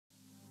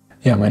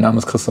Ja, mein Name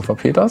ist Christopher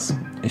Peters.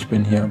 Ich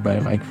bin hier bei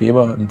Rayk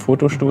Weber im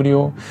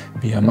Fotostudio.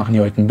 Wir machen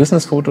hier heute ein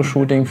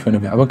Business-Fotoshooting für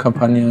eine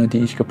Werbekampagne, die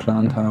ich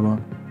geplant habe.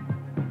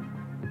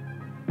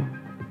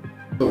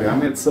 So, wir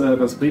haben jetzt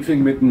das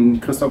Briefing mit dem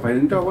Christopher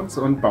hinter uns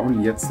und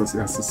bauen jetzt das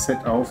erste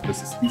Set auf.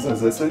 Das ist dieser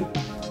Sessel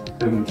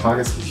im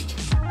Tageslicht.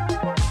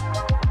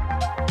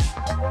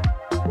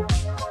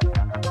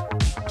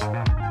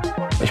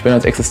 Ich bin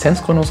als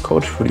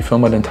Existenzgründungscoach für die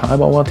Firma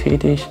Dentalbauer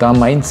tätig. Da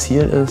mein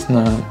Ziel ist,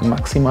 eine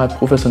maximal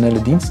professionelle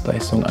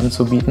Dienstleistung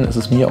anzubieten, ist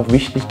es mir auch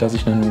wichtig, dass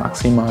ich ein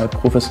maximal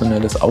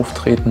professionelles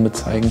Auftreten mit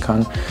zeigen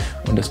kann.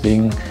 Und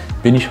deswegen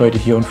bin ich heute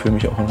hier und fühle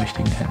mich auch in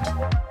richtigen Händen.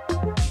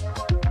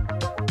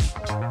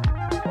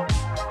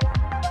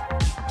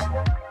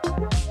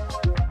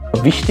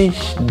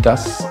 Wichtig,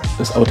 dass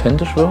es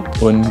authentisch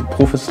wird und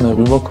professionell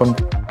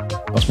rüberkommt.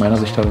 Aus meiner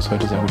Sicht hat es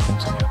heute sehr gut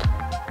funktioniert.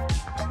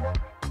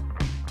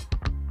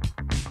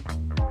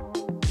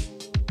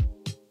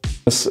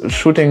 Das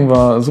Shooting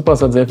war super,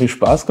 es hat sehr viel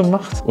Spaß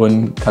gemacht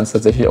und kann es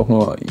tatsächlich auch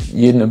nur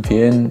jedem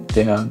empfehlen,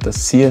 der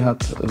das Ziel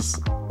hat, es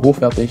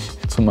hochwertig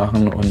zu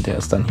machen, und der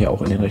ist dann hier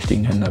auch in den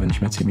richtigen Händen, da bin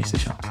ich mir ziemlich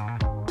sicher.